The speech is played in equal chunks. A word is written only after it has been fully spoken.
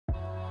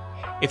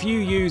If you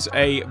use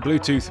a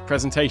Bluetooth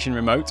presentation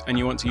remote and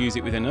you want to use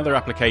it with another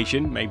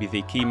application, maybe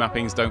the key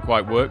mappings don't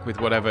quite work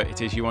with whatever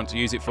it is you want to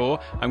use it for,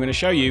 I'm going to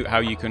show you how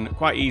you can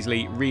quite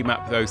easily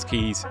remap those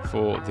keys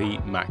for the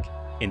Mac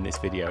in this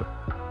video.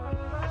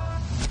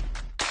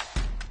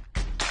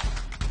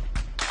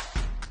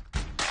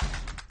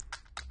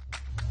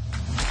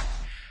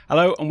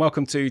 Hello and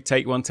welcome to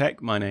Take One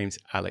Tech. My name's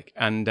Alec,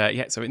 and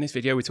so in this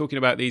video we're talking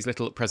about these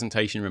little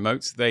presentation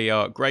remotes. They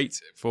are great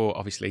for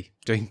obviously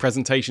doing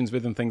presentations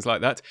with and things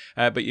like that,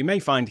 but you may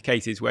find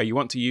cases where you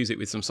want to use it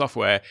with some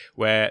software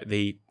where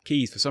the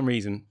keys for some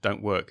reason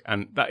don't work,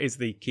 and that is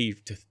the key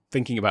to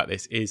thinking about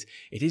this. It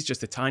is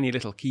just a tiny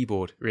little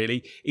keyboard,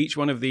 really. Each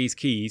one of these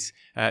keys,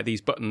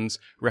 these buttons,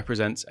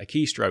 represents a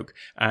keystroke,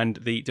 and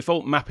the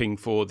default mapping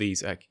for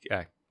these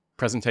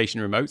presentation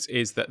remotes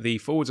is that the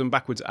forwards and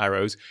backwards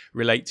arrows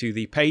relate to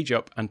the page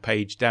up and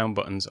page down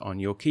buttons on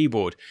your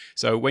keyboard.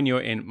 So when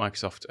you're in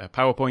Microsoft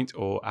PowerPoint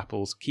or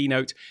Apple's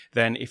Keynote,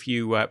 then if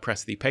you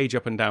press the page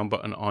up and down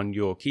button on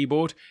your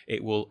keyboard,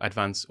 it will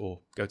advance or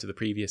go to the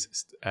previous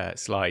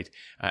slide.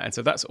 And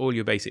so that's all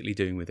you're basically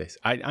doing with this.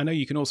 I know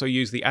you can also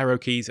use the arrow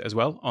keys as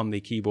well on the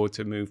keyboard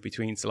to move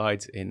between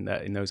slides in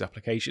those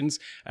applications,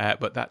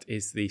 but that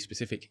is the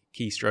specific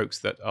keystrokes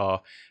that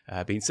are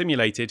being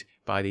simulated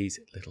by these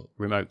little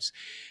remotes.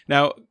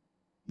 Now,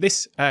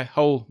 this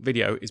whole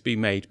video is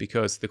being made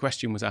because the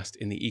question was asked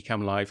in the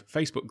Ecamm Live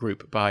Facebook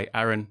group by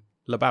Aaron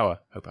Labauer.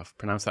 Hope I've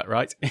pronounced that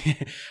right.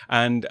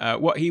 And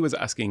what he was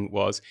asking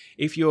was,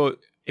 if you're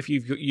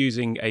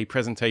using a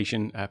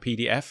presentation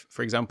PDF,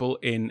 for example,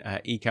 in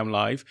Ecamm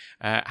Live,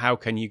 how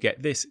can you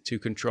get this to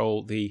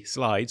control the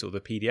slides or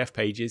the PDF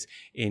pages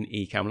in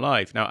Ecamm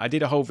Live? Now, I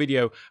did a whole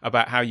video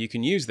about how you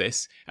can use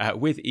this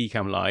with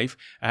Ecamm Live,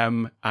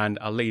 and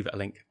I'll leave a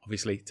link,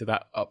 obviously, to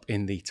that up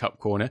in the top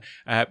corner.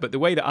 But the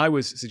way that I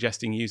was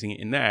suggesting using it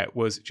in there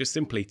was just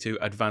simply to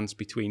advance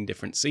between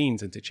different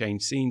scenes and to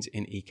change scenes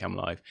in Ecamm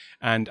Live.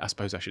 And I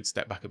suppose I should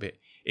step back a bit.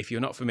 If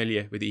you're not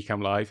familiar with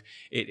Ecamm Live,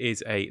 it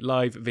is a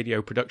live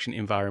video production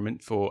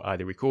environment for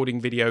either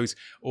recording videos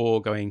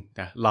or going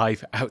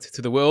live out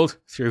to the world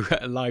through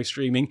live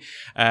streaming.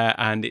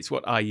 And it's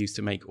what I use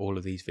to make all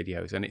of these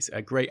videos. And it's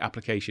a great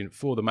application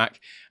for the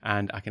Mac,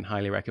 and I can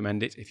highly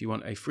recommend it. If you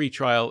want a free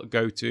trial,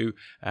 go to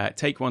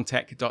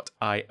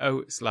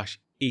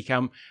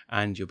takeonetech.io/ecamm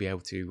and you'll be able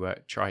to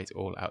try it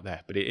all out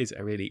there. But it is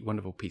a really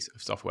wonderful piece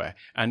of software.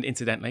 And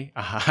incidentally,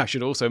 I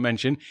should also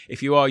mention,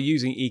 if you are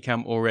using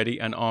Ecamm already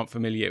and aren't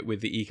familiar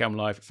with the Ecamm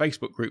Live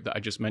Facebook group that I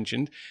just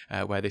mentioned,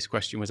 where this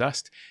question was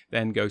asked,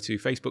 then go to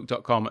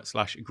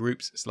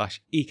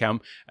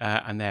facebook.com/groups/Ecamm,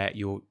 and there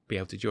you'll be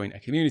able to join a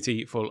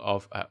community full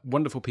of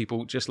wonderful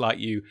people just like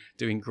you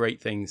doing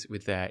great things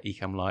with their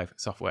Ecamm Live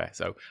software.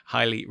 So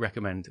highly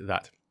recommend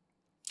that.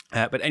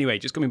 But anyway,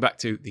 just coming back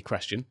to the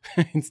question,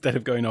 instead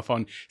of going off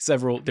on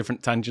several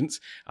different tangents,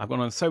 I've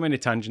gone on so many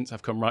tangents,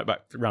 I've come right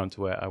back around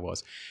to where I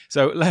was.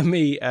 So let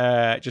me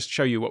just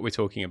show you what we're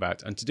talking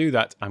about. And to do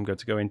that, I'm going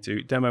to go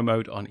into demo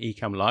mode on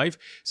Ecamm Live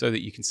so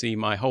that you can see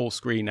my whole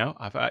screen now.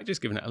 I've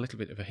just given it a little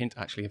bit of a hint,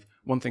 actually, of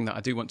one thing that I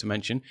do want to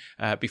mention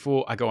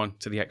before I go on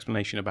to the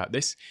explanation about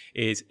this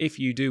is if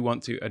you do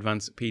want to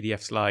advance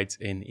PDF slides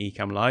in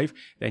Ecamm Live,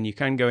 then you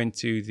can go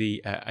into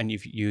the, and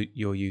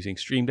you're using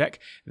Stream Deck,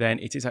 then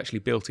it is actually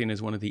built in as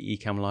one of the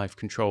Ecamm Live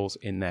controls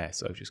in there.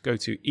 So just go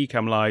to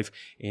Ecamm Live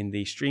in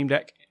the Stream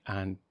Deck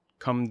and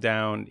come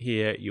down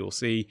here. You'll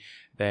see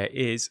there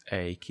is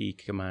a key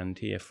command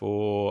here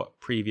for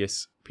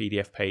previous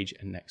PDF page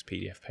and next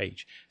PDF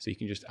page. So you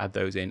can just add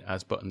those in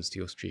as buttons to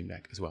your Stream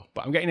Deck as well.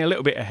 But I'm getting a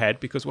little bit ahead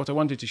because what I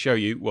wanted to show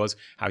you was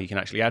how you can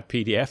actually add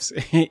PDFs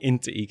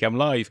into Ecamm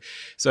Live.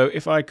 So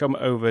if I come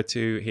over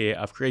to here,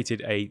 I've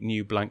created a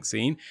new blank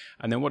scene.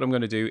 And then what I'm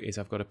going to do is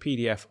I've got a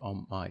PDF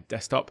on my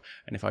desktop.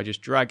 And if I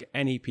just drag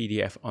any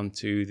PDF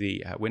onto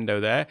the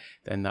window there,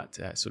 then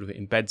that sort of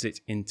embeds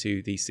it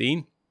into the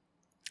scene.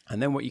 And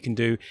then what you can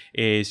do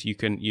is you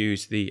can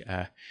use the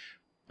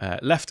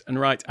left and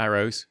right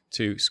arrows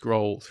to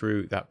scroll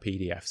through that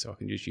PDF. So I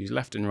can just use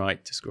left and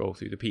right to scroll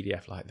through the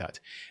PDF like that.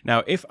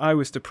 Now, if I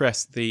was to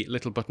press the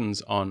little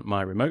buttons on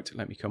my remote,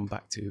 let me come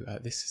back to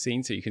this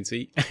scene so you can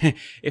see.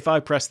 If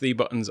I press the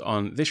buttons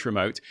on this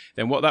remote,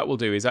 then what that will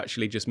do is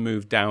actually just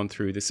move down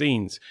through the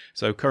scenes.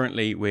 So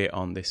currently we're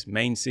on this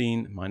main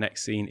scene. My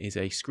next scene is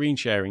a screen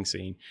sharing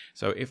scene.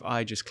 So if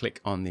I just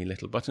click on the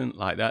little button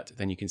like that,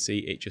 then you can see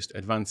it just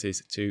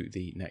advances to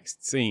the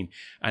next scene.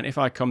 And if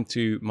I come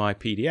to my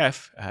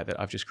PDF that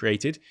I've just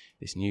created,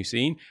 this new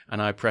scene, and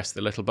I press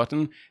the little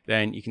button,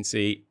 then you can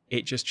see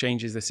it just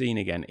changes the scene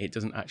again. It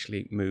doesn't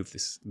actually move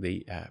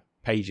the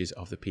pages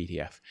of the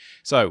PDF.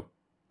 So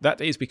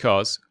that is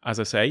because, as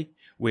I say,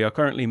 we are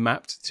currently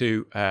mapped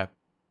to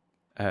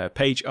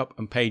page up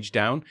and page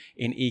down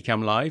in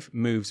Ecamm Live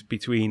moves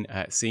between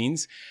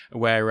scenes,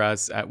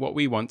 whereas what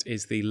we want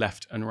is the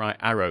left and right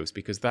arrows,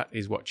 because that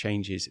is what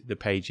changes the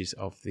pages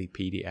of the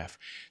PDF.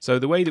 So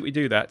the way that we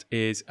do that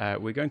is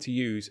we're going to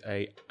use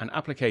an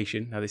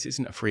application. Now this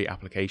isn't a free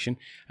application,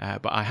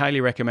 but I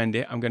highly recommend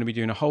it. I'm going to be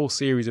doing a whole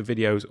series of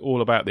videos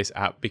all about this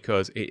app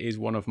because it is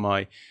one of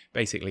my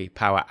basically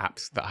power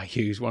apps that I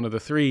use, one of the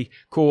 3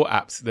 core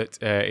apps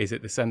that is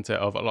at the center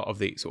of a lot of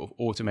the sort of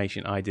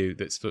automation I do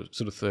that's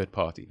sort of third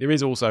party. There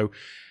is also,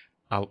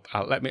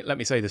 let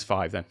me say there's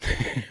 5 then.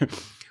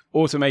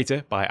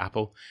 Automator by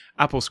Apple,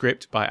 Apple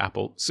Script by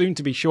Apple, soon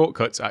to be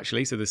Shortcuts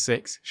actually, so there's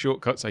 6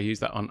 Shortcuts. I use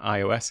that on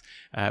iOS,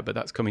 but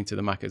that's coming to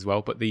the Mac as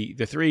well. But the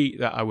 3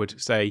 that I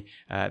would say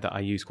that I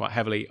use quite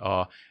heavily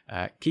are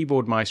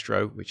Keyboard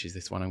Maestro, which is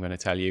this one I'm going to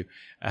tell you.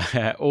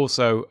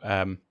 Also,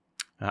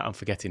 I'm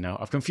forgetting now.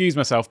 I've confused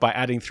myself by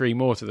adding 3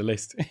 more to the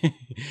list.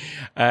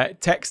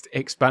 Text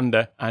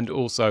Expander and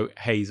also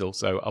Hazel.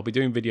 So I'll be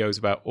doing videos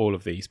about all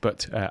of these,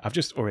 but I've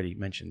just already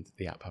mentioned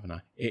the app, haven't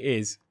I? It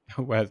is,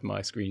 where's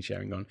my screen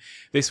sharing on?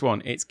 This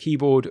one, it's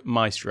Keyboard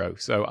Maestro.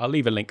 So I'll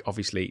leave a link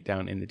obviously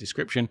down in the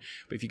description,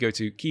 but if you go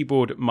to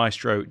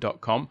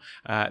keyboardmaestro.com,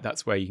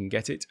 that's where you can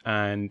get it.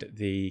 And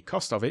the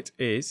cost of it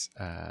is,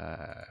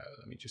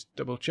 let me just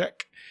double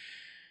check.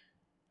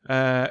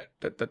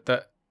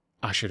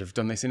 I should have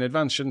done this in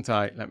advance, shouldn't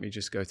I? Let me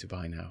just go to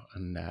buy now,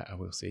 and I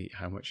will see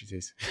how much it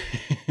is.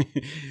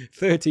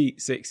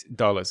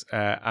 $36,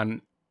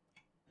 and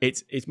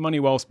it's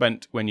money well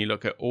spent when you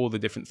look at all the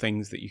different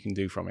things that you can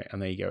do from it.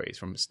 And there you go, it's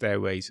from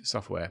Stairways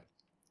Software.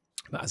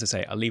 But as I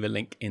say, I'll leave a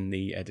link in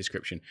the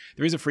description.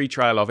 There is a free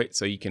trial of it,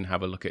 so you can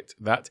have a look at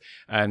that.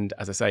 And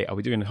as I say, I'll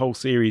be doing a whole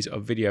series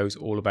of videos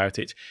all about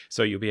it,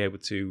 so you'll be able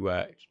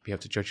to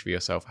judge for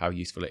yourself how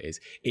useful it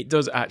is. It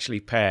does actually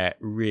pair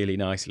really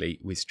nicely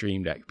with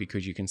Stream Deck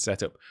because you can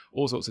set up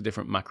all sorts of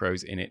different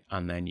macros in it,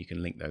 and then you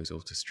can link those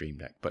all to Stream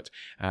Deck. But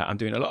I'm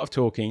doing a lot of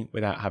talking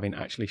without having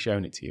actually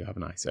shown it to you,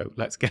 haven't I? So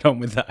let's get on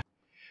with that.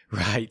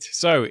 Right,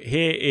 so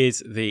here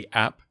is the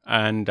app,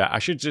 and I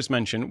should just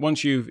mention,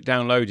 once you've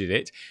downloaded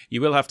it,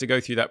 you will have to go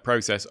through that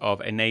process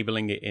of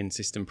enabling it in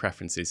system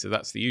preferences. So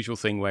that's the usual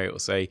thing where it will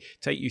say,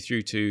 take you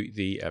through to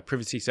the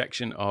privacy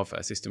section of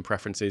system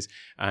preferences,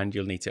 and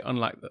you'll need to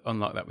unlock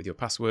that with your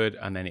password,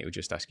 and then it will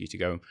just ask you to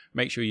go and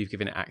make sure you've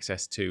given it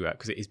access to,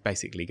 because it is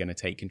basically going to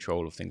take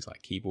control of things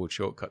like keyboard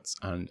shortcuts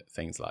and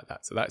things like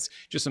that. So that's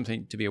just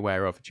something to be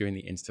aware of during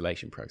the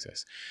installation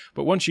process.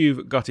 But once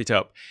you've got it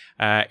up,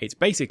 it's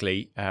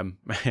basically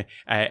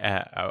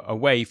a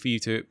way for you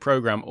to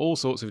program all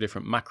sorts of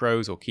different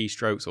macros or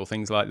keystrokes or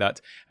things like that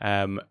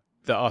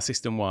that are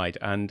system-wide,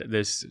 and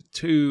there's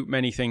too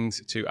many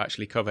things to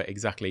actually cover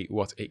exactly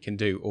what it can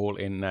do all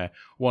in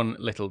one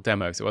little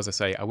demo. So as I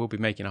say, I will be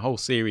making a whole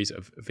series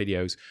of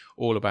videos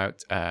all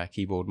about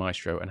Keyboard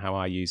Maestro and how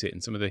I use it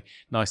and some of the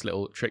nice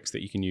little tricks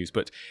that you can use.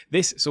 But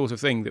this sort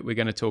of thing that we're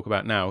going to talk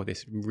about now,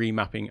 this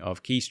remapping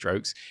of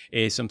keystrokes,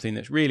 is something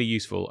that's really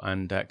useful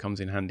and comes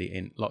in handy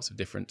in lots of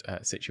different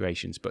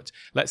situations. But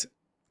let's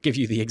give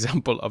you the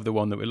example of the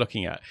one that we're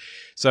looking at.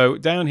 So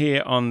down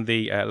here on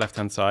the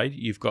left-hand side,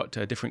 you've got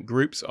different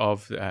groups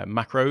of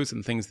macros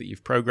and things that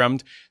you've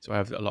programmed. So I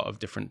have a lot of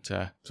different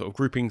sort of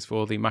groupings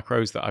for the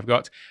macros that I've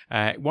got.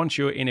 Once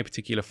you're in a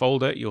particular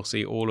folder, you'll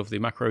see all of the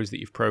macros that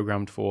you've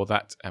programmed for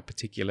that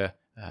particular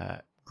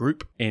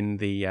group in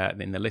the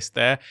list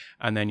there,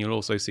 and then you'll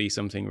also see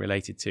something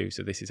related to,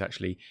 so this is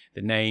actually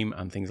the name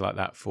and things like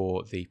that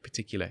for the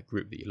particular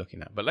group that you're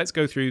looking at. But let's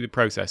go through the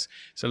process.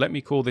 So let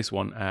me call this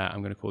one,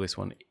 I'm going to call this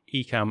one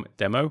Ecamm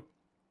Demo.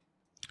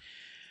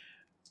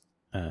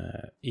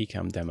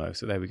 Ecamm Demo.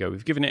 So there we go.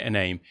 We've given it a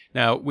name.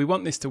 Now we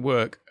want this to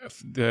work.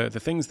 The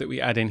things that we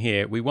add in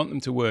here, we want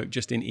them to work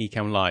just in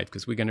Ecamm Live,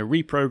 because we're going to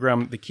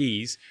reprogram the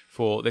keys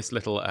for this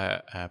little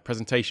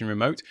presentation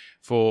remote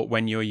for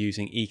when you're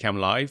using Ecamm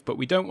Live, but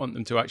we don't want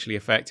them to actually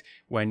affect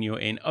when you're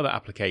in other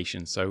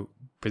applications. So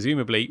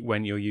presumably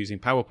when you're using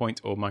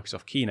PowerPoint or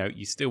Microsoft Keynote,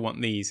 you still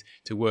want these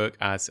to work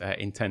as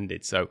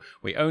intended. So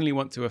we only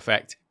want to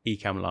affect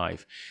Ecamm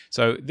Live.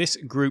 So this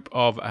group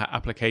of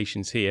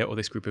applications here, or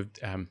this group of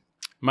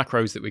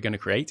macros that we're going to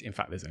create, in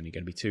fact there's only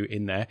going to be 2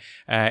 in there,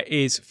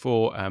 is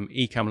for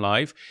Ecamm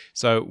Live.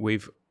 So we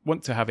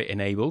want to have it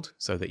enabled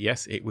so that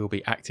yes, it will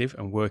be active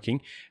and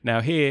working. Now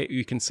here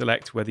you can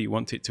select whether you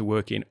want it to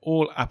work in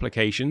all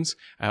applications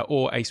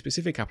or a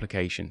specific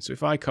application. So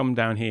if I come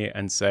down here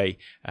and say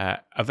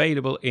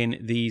available in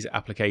these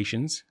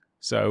applications,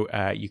 so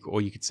you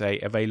could say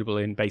available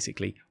in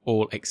basically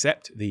all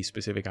except these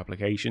specific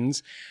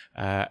applications,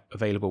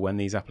 available when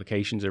these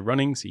applications are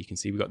running. So you can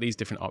see we've got these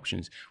different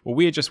options. Well,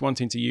 we're just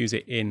wanting to use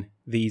it in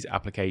these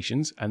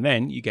applications, and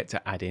then you get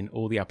to add in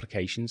all the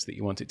applications that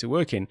you want it to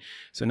work in.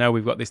 So now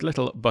we've got this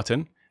little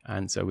button,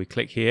 and so we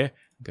click here,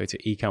 go to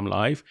Ecamm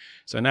Live.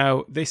 So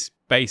now this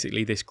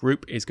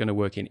group is going to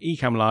work in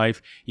Ecamm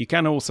Live. You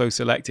can also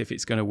select if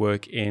it's going to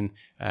work in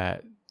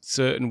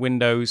certain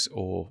windows,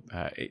 or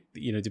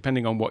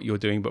depending on what you're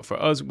doing. But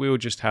for us, we'll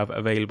just have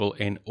available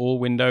in all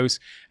windows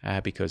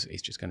because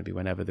it's just going to be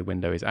whenever the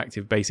window is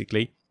active,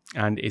 basically.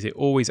 And is it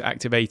always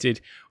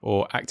activated,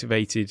 or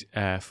activated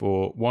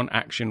for one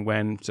action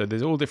when? So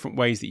there's all different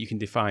ways that you can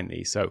define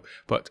these.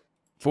 But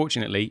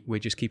fortunately, we're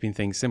just keeping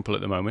things simple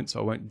at the moment, so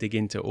I won't dig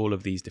into all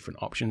of these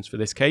different options for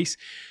this case.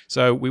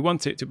 So we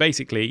want it to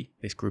basically,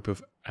 this group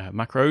of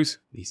macros,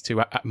 these two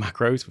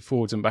macros for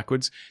forwards and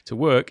backwards, to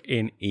work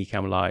in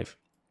Ecamm Live.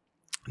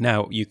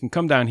 Now, you can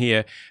come down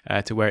here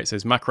to where it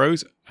says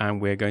macros,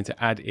 and we're going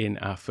to add in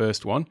our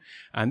first one.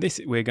 And this,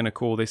 we're going to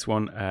call this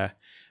one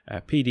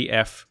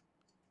PDF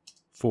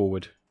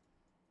forward.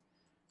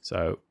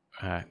 So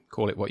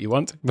call it what you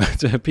want,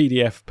 but a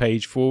PDF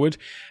page forward.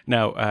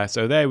 Now,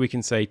 so there we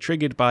can say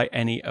triggered by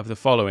any of the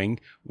following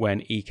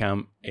when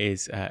Ecamm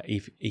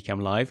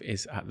Live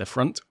is at the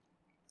front.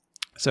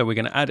 So we're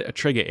going to add a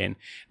trigger in.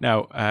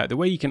 Now, the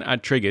way you can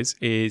add triggers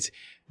is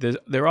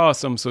there are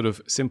some sort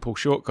of simple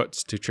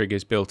shortcuts to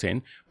triggers built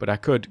in, but I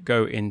could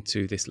go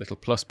into this little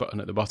plus button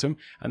at the bottom,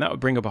 and that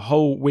would bring up a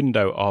whole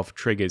window of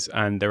triggers.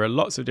 And there are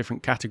lots of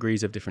different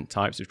categories of different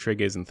types of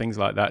triggers and things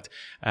like that.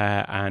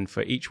 And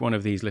for each one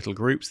of these little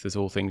groups, there's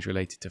all things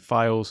related to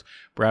files,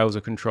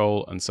 browser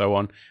control, and so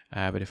on.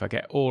 But if I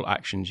get all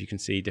actions, you can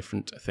see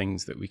different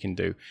things that we can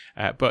do.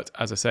 But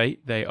as I say,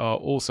 they are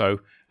also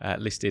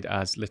listed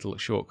as little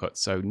shortcuts.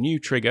 So new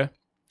trigger,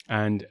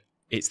 and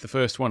it's the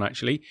first one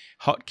actually,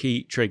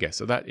 hotkey trigger.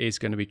 So that is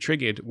going to be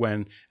triggered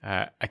when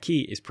a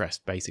key is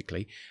pressed,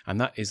 basically,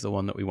 and that is the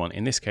one that we want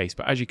in this case.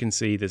 But as you can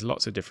see, there's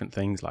lots of different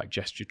things like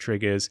gesture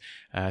triggers,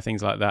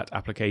 things like that,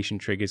 application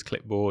triggers,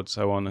 clipboard,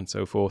 so on and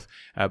so forth.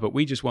 But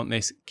we just want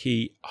this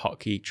key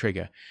hotkey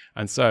trigger.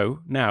 And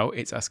so now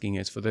it's asking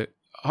us for the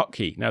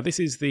hotkey. Now this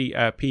is the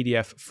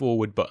PDF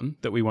forward button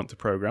that we want to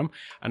program,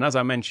 and as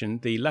I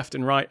mentioned, the left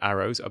and right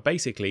arrows are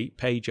basically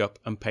page up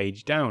and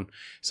page down.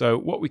 So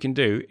what we can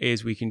do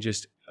is we can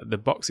just, the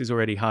box is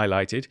already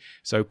highlighted,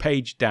 so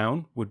page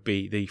down would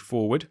be the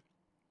forward.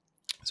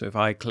 So if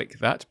I click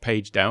that,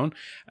 page down,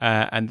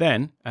 and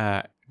then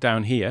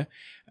down here,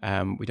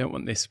 we don't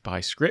want this by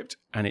script,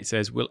 and it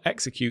says we'll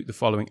execute the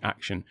following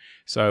action.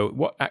 So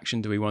what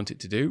action do we want it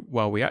to do?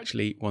 Well, we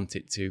actually want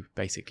it to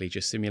basically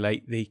just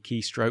simulate the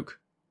keystroke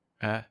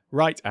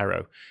right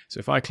arrow.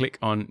 So if I click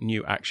on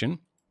new action,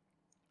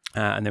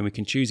 and then we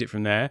can choose it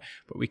from there,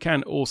 but we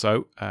can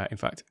also, in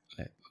fact,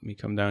 let me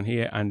come down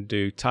here and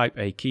do type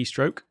a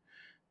keystroke.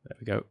 There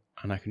we go.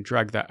 And I can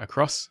drag that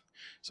across.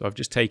 So I've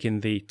just taken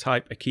the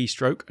type a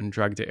keystroke and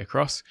dragged it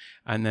across.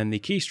 And then the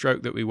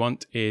keystroke that we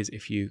want is,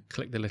 if you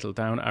click the little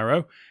down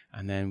arrow,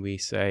 and then we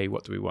say,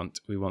 what do we want?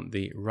 We want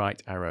the right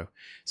arrow.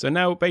 So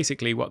now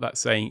basically what that's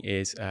saying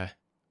is,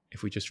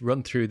 if we just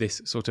run through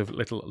this sort of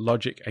little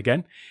logic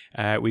again,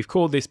 we've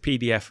called this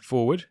PDF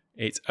forward.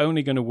 It's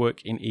only going to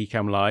work in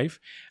Ecamm Live.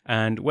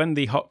 And when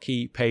the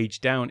hotkey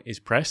page down is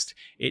pressed,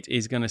 it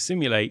is going to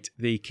simulate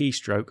the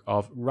keystroke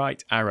of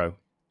right arrow.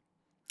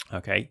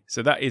 Okay,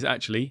 so that is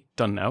actually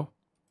done now.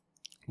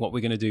 What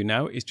we're going to do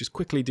now is just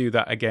quickly do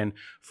that again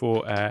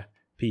for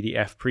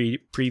PDF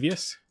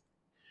previous,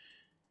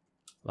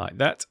 like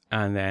that.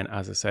 And then,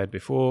 as I said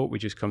before, we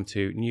just come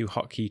to new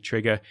hotkey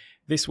trigger.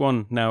 This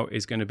one now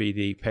is going to be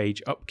the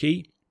page up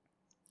key,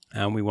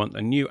 and we want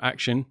a new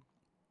action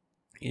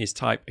is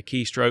type a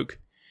keystroke,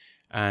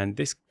 and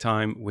this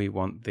time we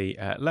want the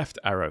left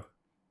arrow.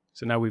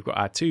 So now we've got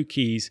our two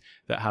keys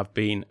that have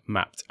been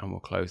mapped, and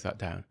we'll close that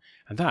down.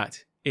 And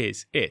that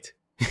is it.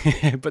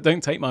 But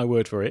don't take my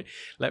word for it.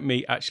 Let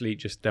me actually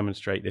just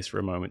demonstrate this for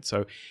a moment.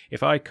 So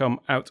if I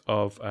come out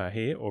of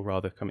here, or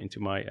rather come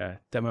into my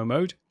demo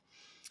mode,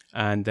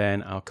 and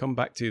then I'll come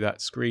back to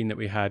that screen that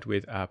we had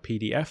with our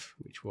PDF,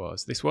 which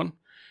was this one.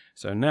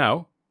 So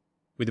now,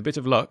 with a bit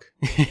of luck,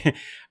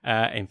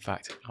 in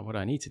fact, what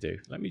I need to do,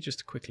 let me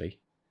just quickly,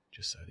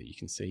 just so that you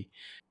can see.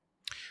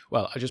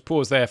 Well, I just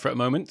paused there for a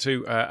moment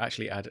to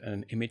actually add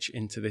an image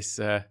into this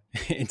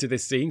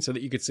scene so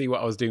that you could see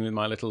what I was doing with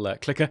my little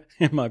clicker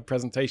in my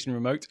presentation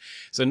remote.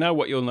 So now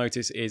what you'll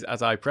notice is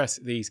as I press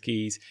these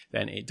keys,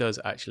 then it does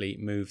actually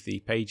move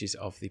the pages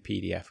of the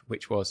PDF,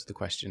 which was the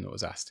question that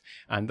was asked.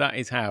 And that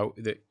is how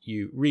that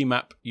you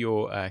remap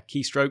your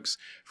keystrokes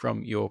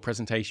from your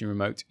presentation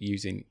remote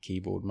using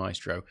Keyboard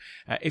Maestro.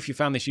 If you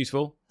found this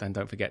useful, then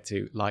don't forget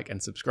to like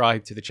and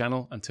subscribe to the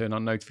channel and turn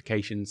on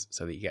notifications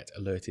so that you get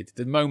alerted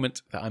the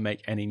moment that I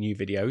make any new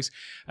videos.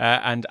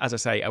 And as I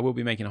say, I will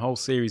be making a whole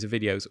series of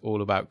videos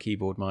all about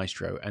Keyboard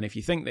Maestro. And if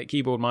you think that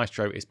Keyboard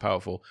Maestro is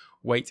powerful,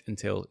 wait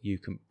until you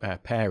can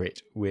pair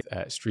it with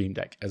Stream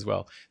Deck as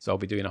well. So I'll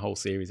be doing a whole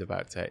series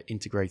about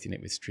integrating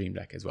it with Stream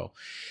Deck as well.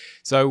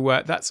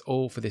 So that's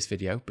all for this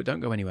video, but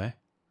don't go anywhere,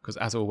 because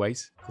as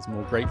always, there's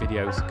more great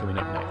videos coming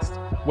up next.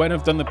 When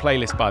I've done the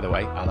playlist, by the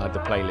way, I'll add the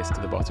playlist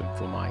to the bottom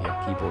for my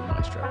Keyboard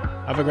Maestro.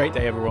 Have a great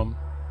day, everyone.